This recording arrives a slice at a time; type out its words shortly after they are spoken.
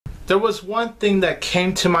There was one thing that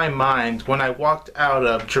came to my mind when I walked out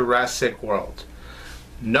of Jurassic World.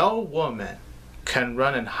 No woman can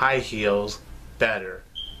run in high heels better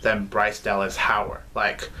than Bryce Dallas Howard.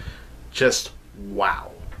 Like, just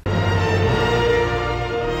wow.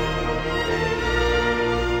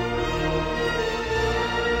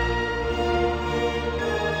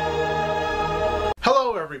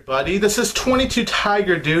 Hello everybody, this is 22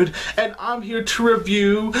 Tiger Dude, and I'm here to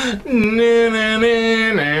review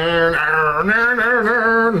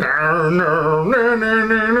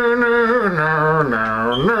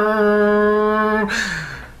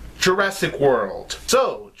Jurassic World.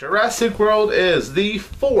 So, Jurassic World is the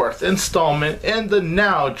fourth installment in the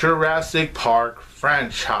now Jurassic Park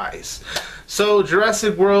franchise. So,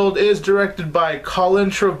 Jurassic World is directed by Colin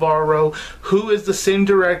Trevorrow, who is the same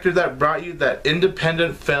director that brought you that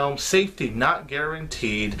independent film, Safety Not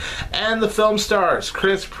Guaranteed. And the film stars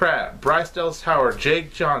Chris Pratt, Bryce Dallas Howard,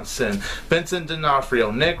 Jake Johnson, Vincent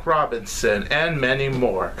D'Onofrio, Nick Robinson, and many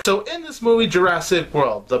more. So, in this movie, Jurassic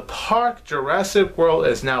World, the park Jurassic World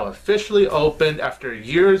is now officially opened after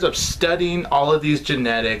years of studying all of these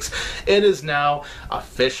genetics. It is now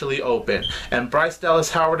officially open. And Bryce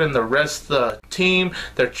Dallas Howard and the rest of the team,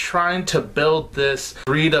 they're trying to build this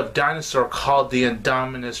breed of dinosaur called the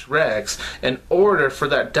Indominus Rex in order for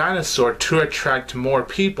that dinosaur to attract more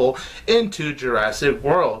people into Jurassic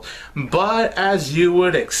World. But as you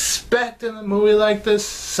would expect in a movie like this,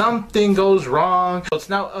 something goes wrong. So it's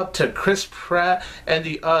now up to Chris Pratt and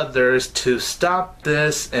the others to stop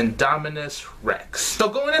this Indominus Rex. So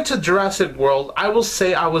going into Jurassic World, I will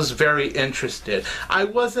say I was very interested. I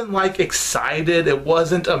wasn't like excited. It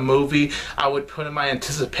wasn't a movie I would put in my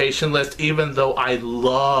anticipation list, even though I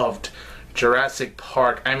loved Jurassic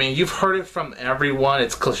Park. I mean, you've heard it from everyone.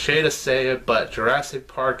 It's cliche to say it, but Jurassic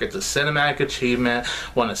Park, it's a cinematic achievement,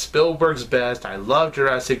 one of Spielberg's best. I love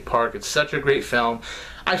Jurassic Park. It's such a great film.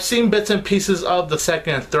 I've seen bits and pieces of the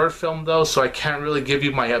second and third film though, so I can't really give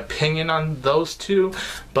you my opinion on those two.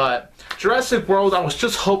 But Jurassic World, I was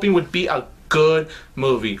just hoping would be a good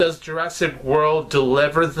movie. Does Jurassic World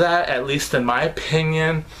deliver that, at least in my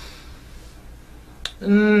opinion?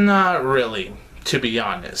 Not really, to be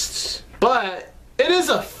honest. But it is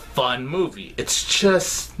a fun movie. It's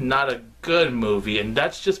just not a good movie, and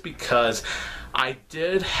that's just because I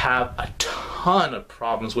did have a ton of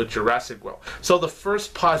problems with Jurassic World. So the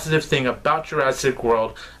first positive thing about Jurassic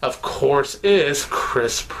World, of course, is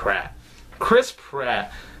Chris Pratt. Chris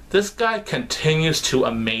Pratt, this guy continues to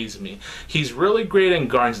amaze me. He's really great in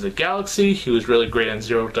Guardians of the Galaxy. He was really great in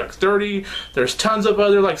Zero Dark 30. There's tons of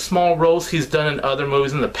other like small roles he's done in other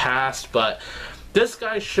movies in the past, but this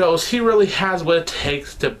guy shows he really has what it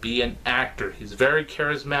takes to be an actor. He's very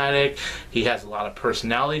charismatic. He has a lot of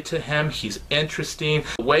personality to him. He's interesting.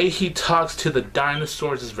 The way he talks to the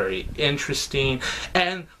dinosaurs is very interesting.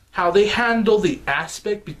 And how they handle the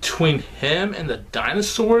aspect between him and the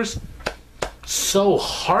dinosaurs, so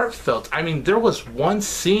heartfelt. I mean, there was one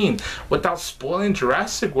scene, without spoiling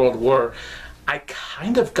Jurassic World, where I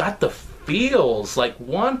kind of got the feels, like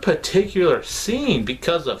one particular scene,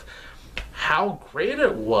 because of how great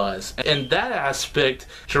it was. In that aspect,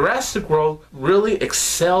 Jurassic World really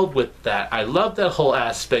excelled with that. I love that whole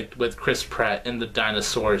aspect with Chris Pratt and the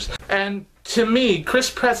dinosaurs. And to me, Chris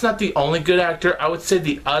Pratt's not the only good actor. I would say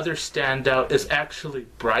the other standout is actually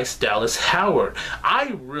Bryce Dallas Howard.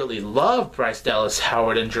 I really love Bryce Dallas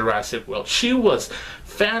Howard in Jurassic World. She was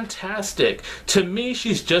fantastic. To me,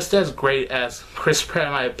 she's just as great as Chris Pratt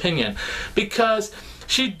in my opinion, because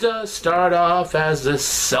she does start off as a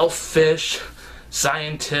selfish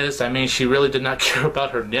scientist. I mean, she really did not care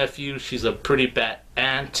about her nephew. She's a pretty bad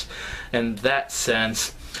aunt in that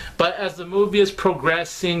sense. But as the movie is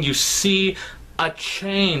progressing, you see a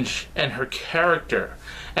change in her character.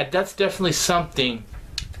 And that's definitely something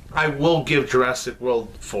I will give Jurassic World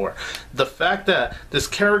for. The fact that this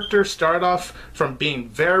character started off from being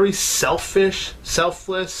very selfish,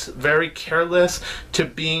 selfless, very careless, to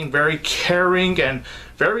being very caring and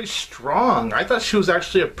very strong. I thought she was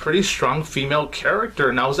actually a pretty strong female character,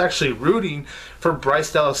 and I was actually rooting for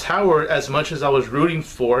Bryce Dallas Howard as much as I was rooting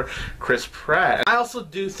for Chris Pratt. I also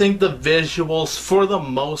do think the visuals, for the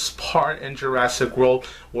most part in Jurassic World,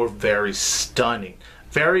 were very stunning.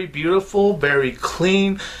 Very beautiful, very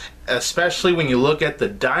clean, especially when you look at the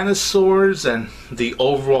dinosaurs and the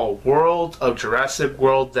overall world of Jurassic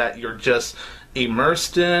World, that you're just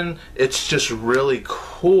immersed in. It's just really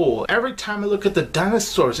cool. Every time I look at the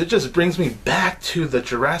dinosaurs, it just brings me back to the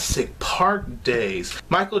Jurassic Park days.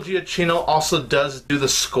 Michael Giacchino also does do the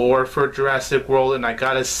score for Jurassic World, and I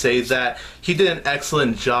gotta say that he did an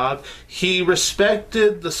excellent job. He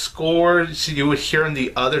respected the scores you would hear in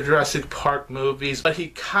the other Jurassic Park movies, but he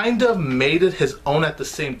kind of made it his own at the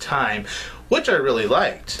same time, which I really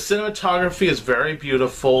liked. Cinematography is very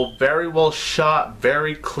beautiful, very well shot,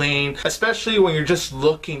 very clean, especially when you're just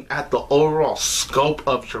looking at the overall scope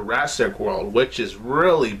of Jurassic World, which is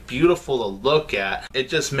really beautiful to look at. It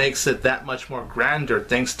just makes it that much more grander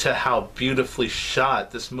thanks to how beautifully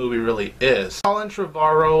shot this movie really is. Colin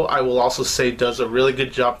Trevorrow, I will also say, does a really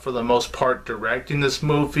good job for the most part directing this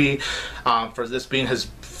movie, for this being his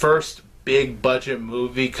first big budget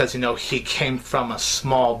movie, because, you know, he came from a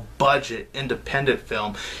small budget independent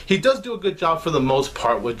film. He does do a good job for the most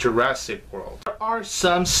part with Jurassic World. There are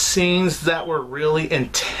some scenes that were really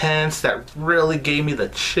intense, that really gave me the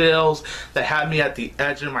chills, that had me at the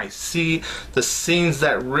edge of my seat, the scenes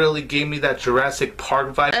that really gave me that Jurassic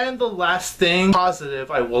Park vibe. And the last thing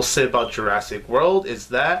positive I will say about Jurassic World is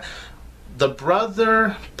that the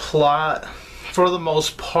brother plot, for the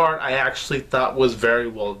most part, I actually thought was very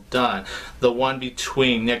well done. The one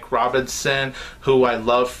between Nick Robinson, who I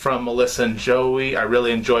love from Melissa and Joey. I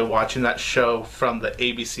really enjoy watching that show from the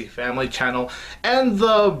ABC Family Channel. And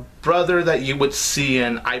the brother that you would see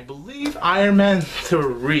in, I believe, Iron Man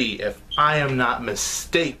 3, if I am not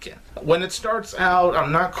mistaken. When it starts out,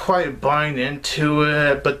 I'm not quite buying into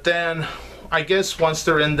it, but then I guess once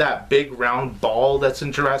they're in that big round ball that's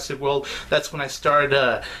in Jurassic World, that's when I started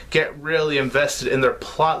to get really invested in their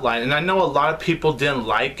plot line. And I know a lot of people didn't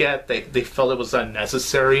like it. They felt it was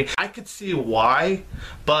unnecessary. I could see why,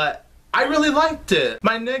 but I really liked it.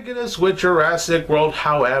 My negatives with Jurassic World,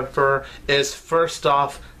 however, is first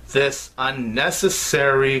off, this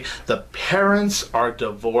unnecessary "the parents are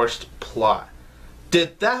divorced" plot.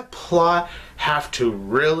 Did that plot have to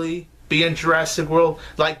really be in Jurassic World?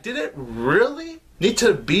 Like, did it really need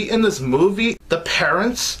to be in this movie? The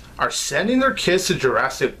parents are sending their kids to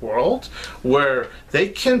Jurassic World where they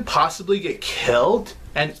can possibly get killed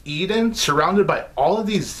and eaten, surrounded by all of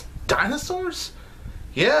these dinosaurs?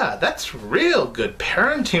 Yeah, that's real good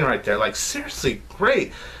parenting right there. Like, seriously,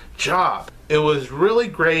 great job. It was really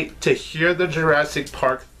great to hear the Jurassic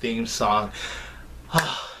Park theme song.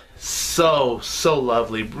 So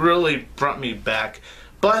lovely. Really brought me back.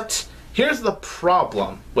 But here's the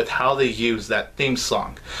problem with how they use that theme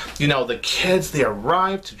song. You know, the kids, they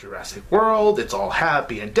arrive to Jurassic World, it's all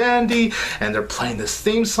happy and dandy, and they're playing this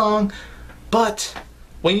theme song. But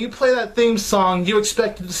when you play that theme song, you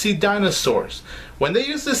expected to see dinosaurs. When they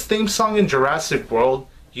use this theme song in Jurassic World,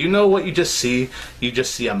 you know what you just see? You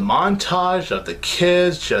just see a montage of the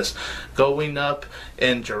kids just going up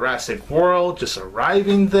in Jurassic World, just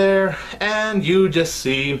arriving there, and you just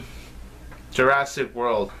see Jurassic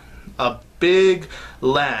World. A big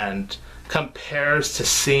land compares to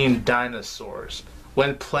seeing dinosaurs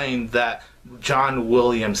when playing that John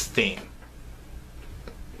Williams theme.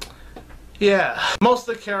 Yeah, most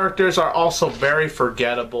of the characters are also very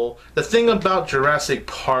forgettable. The thing about Jurassic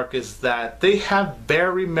Park is that they have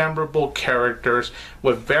very memorable characters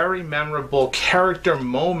with very memorable character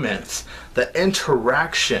moments. The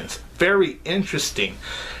interactions, very interesting.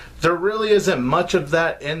 There really isn't much of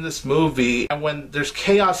that in this movie, and when there's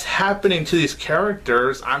chaos happening to these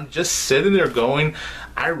characters, I'm just sitting there going,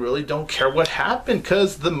 I really don't care what happened,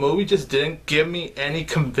 because the movie just didn't give me any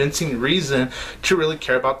convincing reason to really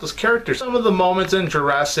care about those characters. Some of the moments in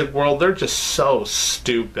Jurassic World, they're just so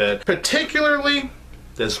stupid. Particularly,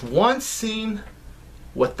 this one scene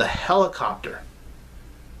with the helicopter.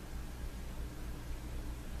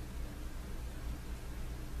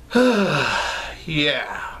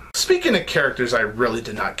 Yeah. Speaking of characters I really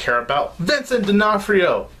did not care about, Vincent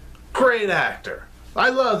D'Onofrio, great actor. I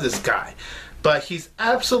love this guy. But he's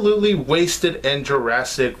absolutely wasted in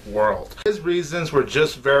Jurassic World. His reasons were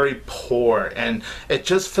just very poor, and it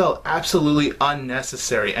just felt absolutely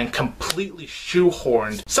unnecessary and completely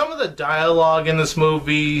shoehorned. Some of the dialogue in this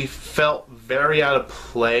movie felt very out of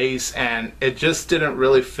place, and it just didn't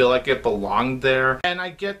really feel like it belonged there. And I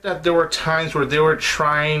get that there were times where they were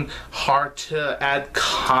trying hard to add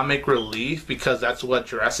comic relief, because that's what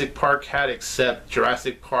Jurassic Park had, except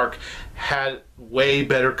Jurassic Park had way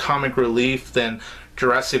better comic relief than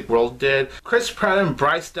Jurassic World did. Chris Pratt and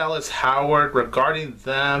Bryce Dallas Howard, regarding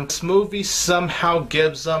them, this movie somehow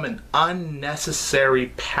gives them an unnecessary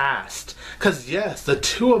past. Because yes, the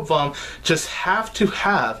two of them just have to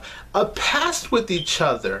have a past with each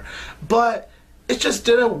other. But it just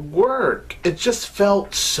didn't work. It just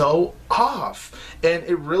felt so off, and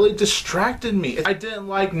it really distracted me. I didn't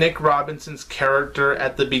like Nick Robinson's character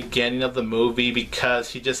at the beginning of the movie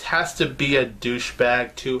because he just has to be a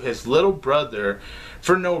douchebag to his little brother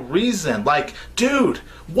for no reason. Like, dude,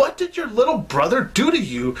 what did your little brother do to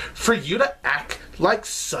you for you to act like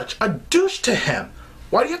such a douche to him?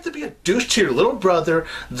 Why do you have to be a douche to your little brother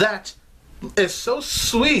that is so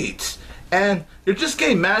sweet? And you're just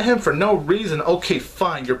getting mad at him for no reason. Okay,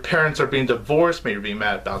 fine, your parents are being divorced, maybe you're being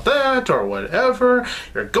mad about that or whatever.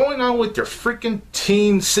 You're going on with your freaking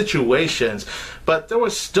teen situations, but there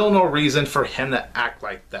was still no reason for him to act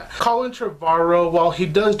like that. Colin Trevorrow, while he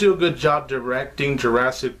does do a good job directing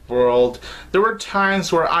Jurassic World, there were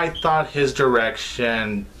times where I thought his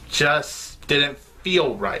direction just didn't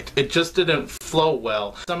feel right. It just didn't flow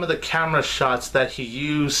well. Some of the camera shots that he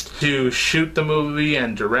used to shoot the movie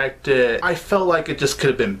and direct it, I felt like it just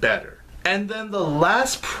could have been better. And then the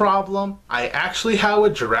last problem I actually have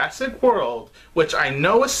with Jurassic World, which I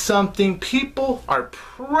know is something people are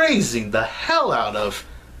praising the hell out of,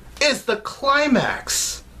 is the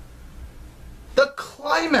climax. The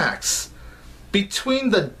climax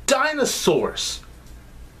between the dinosaurs.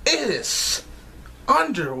 It is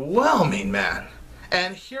underwhelming, man.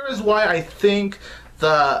 And here is why I think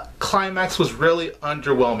the climax was really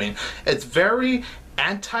underwhelming. It's very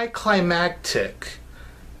anticlimactic,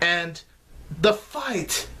 and the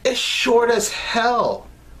fight is short as hell.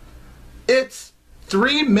 It's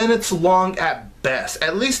 3 minutes long at best.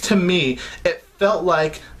 At least to me, it felt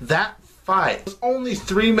like that fight was only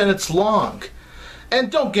 3 minutes long. And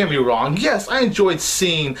don't get me wrong, yes, I enjoyed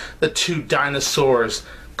seeing the two dinosaurs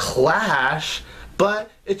clash, but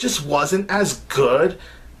it just wasn't as good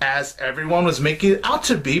as everyone was making it out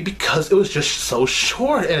to be because it was just so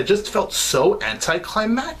short and it just felt so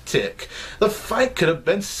anticlimactic. The fight could have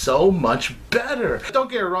been so much better.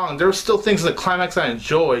 Don't get me wrong, there were still things in the climax I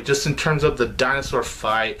enjoyed, just in terms of the dinosaur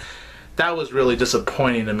fight. That was really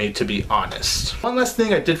disappointing to me, to be honest. One last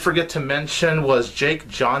thing I did forget to mention was Jake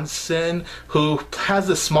Johnson, who has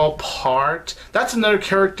a small part. That's another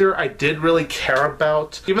character I did really care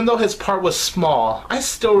about. Even though his part was small, I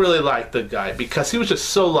still really liked the guy because he was just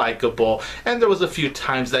so likable, and there was a few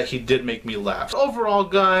times that he did make me laugh. Overall,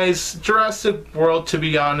 guys, Jurassic World, to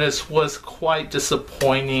be honest, was quite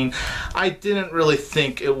disappointing. I didn't really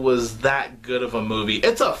think it was that good of a movie.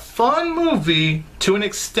 It's a fun movie. To an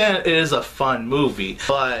extent, it is a fun movie,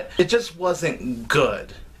 but it just wasn't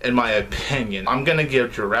good, in my opinion. I'm gonna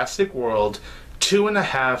give Jurassic World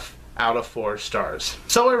 2.5 out of 4 stars.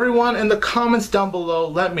 So everyone, in the comments down below,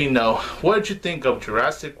 let me know, what did you think of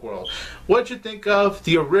Jurassic World? What did you think of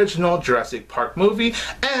the original Jurassic Park movie?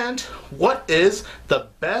 And what is the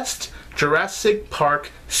best Jurassic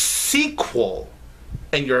Park sequel,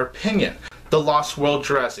 in your opinion? The Lost World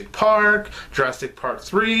Jurassic Park, Jurassic Park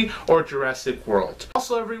 3, or Jurassic World.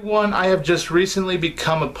 Also everyone, I have just recently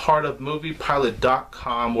become a part of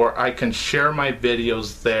MoviePilot.com where I can share my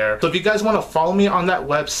videos there. So if you guys want to follow me on that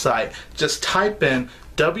website, just type in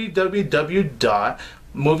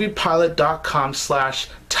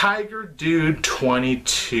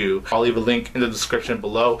www.moviePilot.com/TigerDude22. I'll leave a link in the description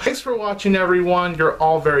below. Thanks for watching everyone. You're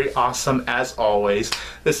all very awesome as always.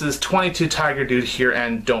 This is 22 Tiger Dude here,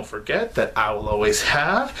 and don't forget that I will always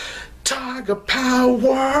have Tiger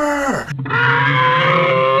Power!